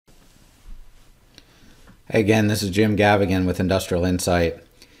Again, this is Jim Gavigan with Industrial Insight.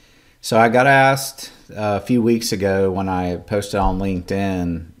 So I got asked a few weeks ago when I posted on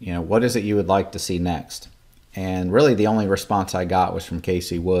LinkedIn, what is it you would like to see next? And really the only response I got was from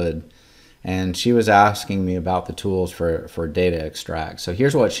Casey Wood. And she was asking me about the tools for data extract. So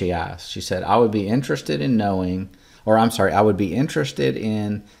here's what she asked. She said, I would be interested in I would be interested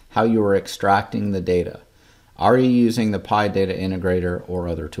in how you are extracting the data. Are you using the Pi Data Integrator or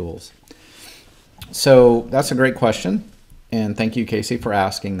other tools? So that's a great question, and thank you, Casey, for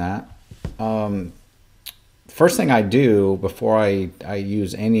asking that. First thing I do before I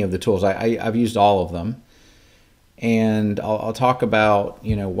use any of the tools, I've used all of them, and I'll talk about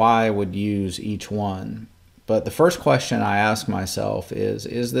why I would use each one. But the first question I ask myself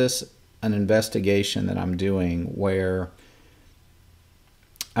is this an investigation that I'm doing where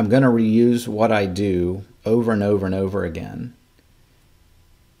I'm going to reuse what I do over and over and over again?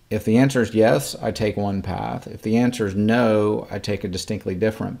 If the answer is yes, I take one path. If the answer is no, I take a distinctly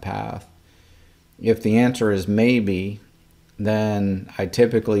different path. If the answer is maybe, then I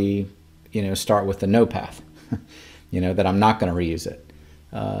typically, start with the no path, that I'm not going to reuse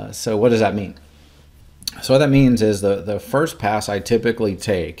it. So what does that mean? So what that means is the first pass I typically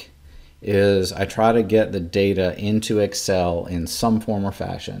take is I try to get the data into Excel in some form or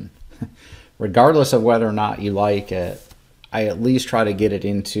fashion. Regardless of whether or not you like it, I at least try to get it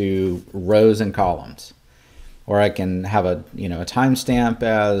into rows and columns, or I can have a timestamp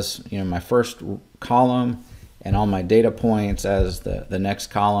as my first column, and all my data points as the next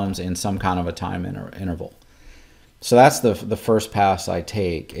columns in some kind of a time interval. So that's the first pass I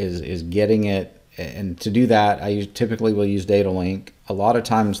take is getting it, and to do that I typically will use data link. A lot of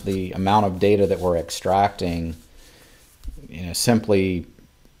times the amount of data that we're extracting, simply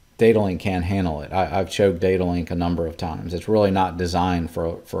DataLink can't handle it. I've choked DataLink a number of times. It's really not designed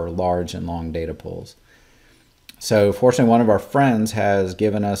for large and long data pools. So fortunately, one of our friends has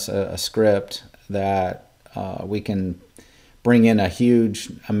given us a script that we can bring in a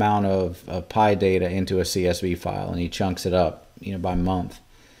huge amount of Pi data into a CSV file, and he chunks it up by month,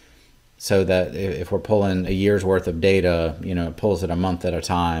 so that if we're pulling a year's worth of data, it pulls it a month at a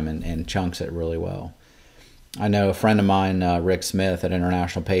time and chunks it really well. I know a friend of mine, Rick Smith at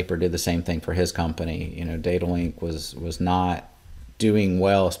International Paper, did the same thing for his company. DataLink was not doing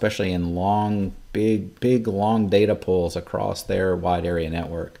well, especially in long, big, long data pools across their wide area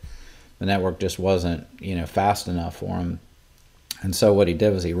network. The network just wasn't, fast enough for him. And so what he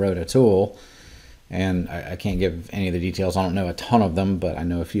did was he wrote a tool, and I can't give any of the details. I don't know a ton of them, but I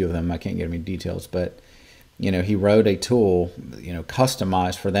know a few of them. I can't give any details, but he wrote a tool,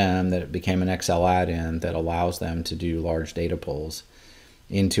 customized for them, that it became an Excel add-in that allows them to do large data pulls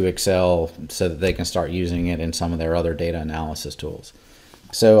into Excel so that they can start using it in some of their other data analysis tools.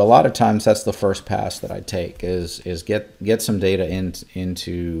 So a lot of times that's the first pass that I take is get some data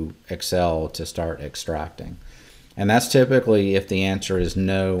into Excel to start extracting. And that's typically if the answer is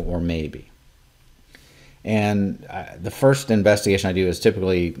no or maybe. And the first investigation I do is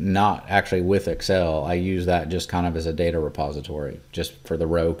typically not actually with Excel. I use that just kind of as a data repository, just for the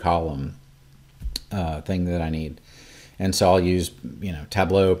row column thing that I need. And so I'll use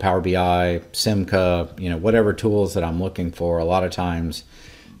Tableau, Power BI, Simca, whatever tools that I'm looking for. A lot of times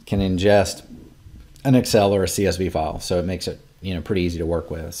can ingest an Excel or a CSV file, so it makes it pretty easy to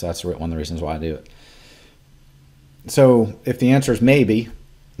work with. So that's one of the reasons why I do it. So if the answer is maybe,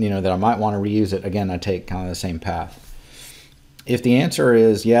 that I might want to reuse it, again, I take kind of the same path. If the answer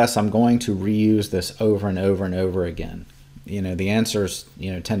is yes, I'm going to reuse this over and over and over again, the answers,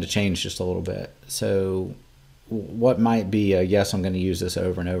 tend to change just a little bit. So what might be a yes, I'm going to use this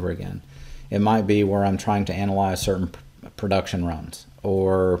over and over again? It might be where I'm trying to analyze certain production runs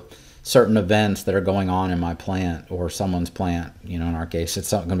or certain events that are going on in my plant or someone's plant. In our case,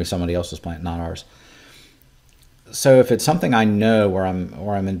 it's going to be somebody else's plant, not ours. So if it's something I know where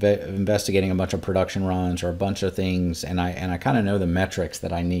I'm investigating a bunch of production runs or a bunch of things, and I kind of know the metrics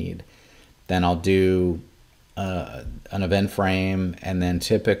that I need, then I'll do an event frame, and then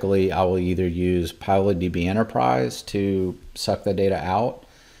typically I will either use PyLDB Enterprise to suck the data out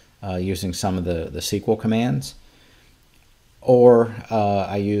using some of the SQL commands, or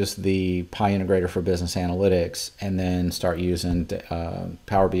I use the Pi Integrator for Business Analytics and then start using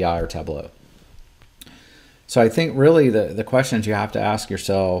Power BI or Tableau. So I think really the questions you have to ask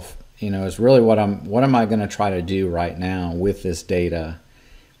yourself, is really what am I going to try to do right now with this data,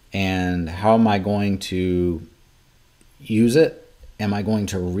 and how am I going to use it? Am I going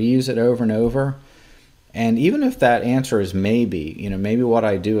to reuse it over and over? And even if that answer is maybe, maybe what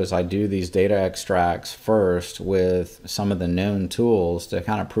I do is I do these data extracts first with some of the known tools to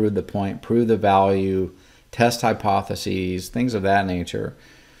kind of prove the point, prove the value, test hypotheses, things of that nature.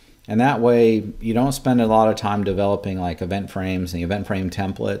 And that way you don't spend a lot of time developing like event frames and the event frame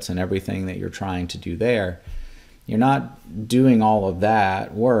templates and everything that you're trying to do there. You're not doing all of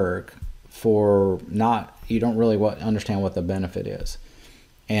that work you don't really understand what the benefit is.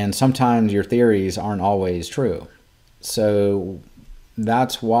 And sometimes your theories aren't always true. So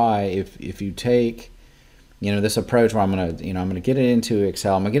that's why if you take, this approach where I'm going to get it into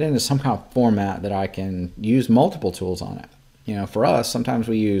Excel, I'm going to get it into some kind of format that I can use multiple tools on it. For us, sometimes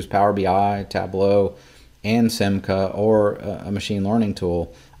we use Power BI, Tableau, and Simca, or a machine learning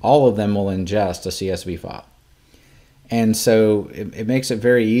tool. All of them will ingest a CSV file. And so it makes it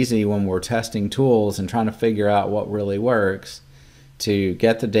very easy when we're testing tools and trying to figure out what really works to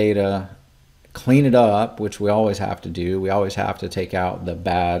get the data, clean it up, which we always have to do. We always have to take out the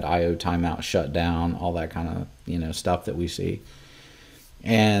bad IO timeout, shutdown, all that kind of stuff that we see.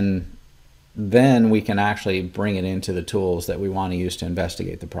 And then we can actually bring it into the tools that we want to use to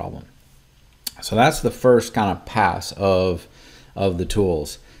investigate the problem. So that's the first kind of pass of the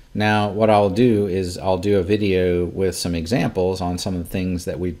tools. Now what I'll do is I'll do a video with some examples on some of the things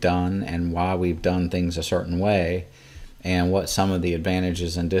that we've done and why we've done things a certain way and what some of the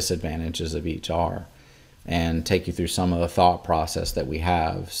advantages and disadvantages of each are, and take you through some of the thought process that we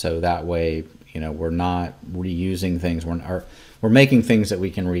have, so that way we're not reusing things, we're making things that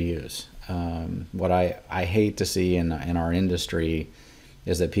we can reuse. What I hate to see in our industry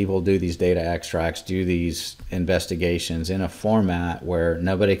is that people do these data extracts, do these investigations in a format where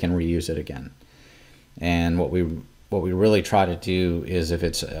nobody can reuse it again. And what we really try to do is, if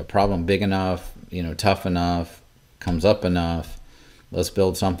it's a problem big enough, tough enough, comes up enough, let's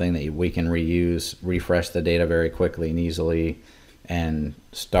build something that we can reuse, refresh the data very quickly and easily, and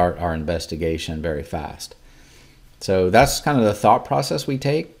start our investigation very fast. So that's kind of the thought process we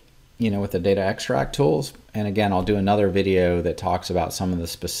take, with the data extract tools. And again, I'll do another video that talks about some of the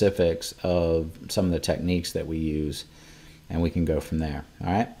specifics of some of the techniques that we use, and we can go from there.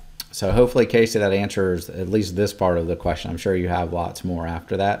 All right. So hopefully, Casey, that answers at least this part of the question. I'm sure you have lots more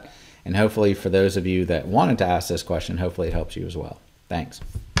after that. And hopefully for those of you that wanted to ask this question, hopefully it helps you as well. Thanks.